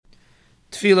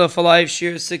Tefila4life,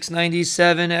 Shiur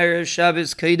 697, Erev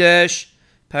Shabbos Kodesh,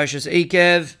 Parshas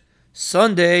Eikev,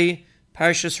 Sunday,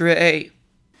 Parshas Re'eh.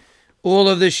 All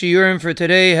of the Shiurim for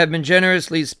today have been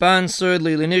generously sponsored.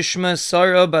 Lili Nishma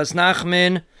Sarah Bas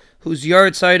Nachman, whose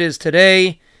yahrzeit is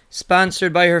today,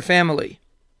 sponsored by her family.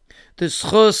 The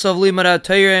schus of Limadat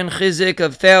Torah and chizik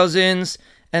of thousands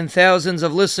and thousands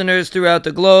of listeners throughout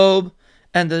the globe,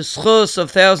 and the schus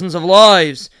of thousands of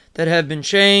lives that have been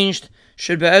changed,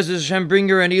 should Be'ezus Hashem bring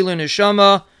her an Ilu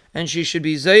Neshama, and she should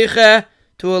be Zeicha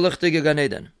to a Lichtige Gan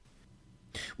Eden.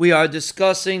 We are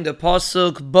discussing the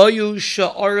pasuk Bayu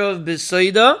Sha'arav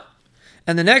B'Seida,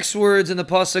 and the next words in the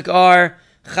pasuk are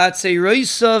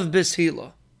Chatzeirosav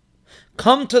B'Shila.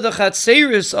 Come to the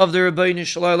Chatzeiris of the Rebbeinu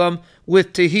Shalom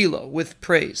with Tehillah, with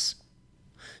praise.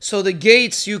 So the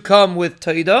gates you come with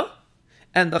Taida,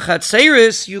 and the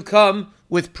Chatzeiris you come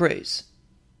with praise.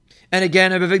 And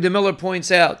again, Rabbi Victor Miller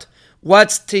points out,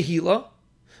 what's Tehillah?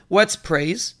 What's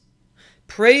praise?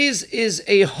 Praise is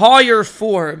a higher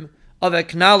form of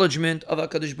acknowledgement of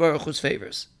HaKadosh Baruch Hu's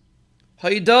favors.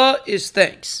 Haida is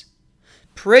thanks.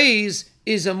 Praise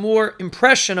is a more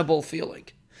impressionable feeling.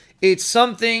 It's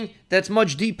something that's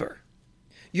much deeper.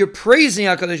 You're praising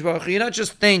HaKadosh Baruch Hu, you're not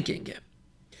just thanking Him.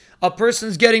 A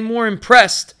person's getting more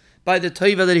impressed by the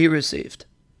taiva that he received.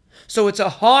 So it's a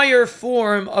higher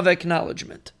form of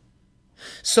acknowledgement.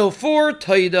 So for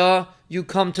Taida, you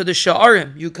come to the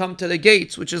Sha'arim, you come to the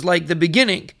gates, which is like the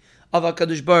beginning of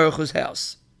HaKadosh Baruch Hu's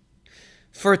house.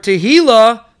 For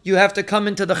Tehillah, you have to come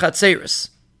into the Chatzeiris.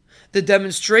 The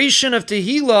demonstration of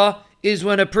Tehillah is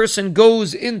when a person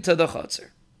goes into the Chatzer.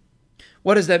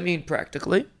 What does that mean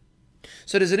practically?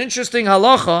 So there's an interesting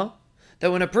halacha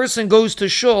that when a person goes to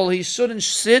shul, he shouldn't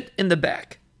sit in the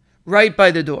back, right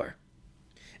by the door.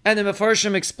 And the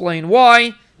Mefarshim explain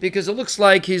why, because it looks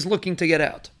like he's looking to get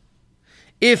out.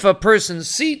 If a person's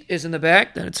seat is in the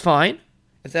back, then it's fine,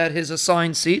 if that is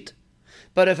assigned seat.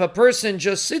 But if a person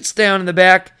just sits down in the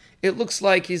back, it looks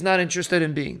like he's not interested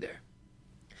in being there.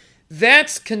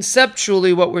 That's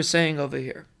conceptually what we're saying over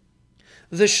here.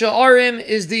 The Sha'arim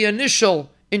is the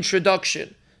initial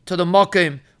introduction to the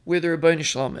Makom where the Rebbeinu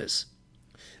Shalom is.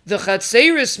 The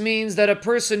Chatzeiris means that a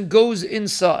person goes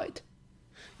inside.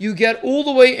 You get all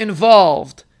the way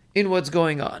involved in what's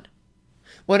going on.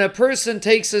 When a person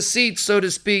takes a seat, so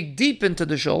to speak, deep into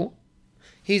the shul,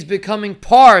 he's becoming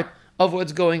part of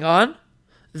what's going on.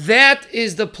 That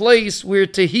is the place where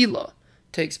Tehillah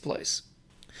takes place.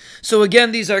 So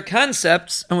again, these are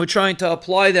concepts, and we're trying to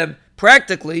apply them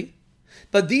practically,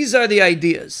 but these are the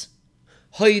ideas.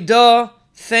 Haida,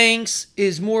 thanks,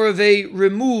 is more of a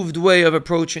removed way of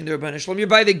approaching the Rebbeinu Shalom. You're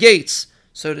by the gates,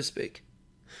 so to speak.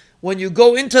 When you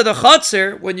go into the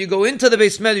Chatzer, when you go into the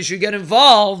Beis Medrash, you get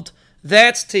involved,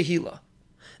 that's Tehillah.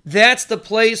 That's the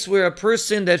place where a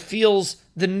person that feels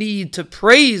the need to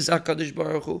praise HaKadosh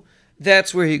Baruch Hu,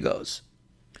 that's where he goes.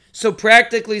 So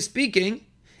practically speaking,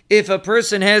 if a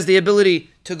person has the ability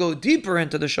to go deeper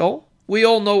into the shul, we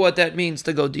all know what that means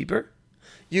to go deeper.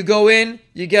 You go in,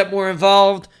 you get more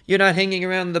involved, you're not hanging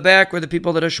around in the back where the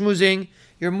people that are schmoozing,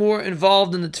 you're more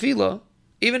involved in the tefillah,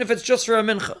 even if it's just for a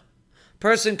mincha.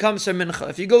 Person comes for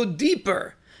mincha. If you go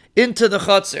deeper into the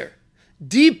Chatzer,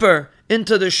 deeper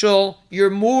into the shul, you're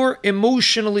more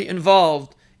emotionally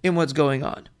involved in what's going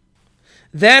on.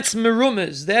 That's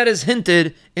merumez, that is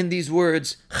hinted in these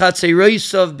words,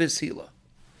 Chatzeirosav B'Shila.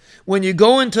 When you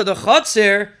go into the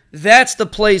Chatzer, that's the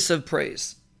place of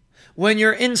praise. When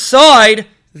you're inside,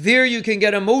 there you can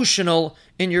get emotional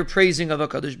in your praising of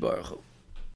HaKadosh Baruch Hu.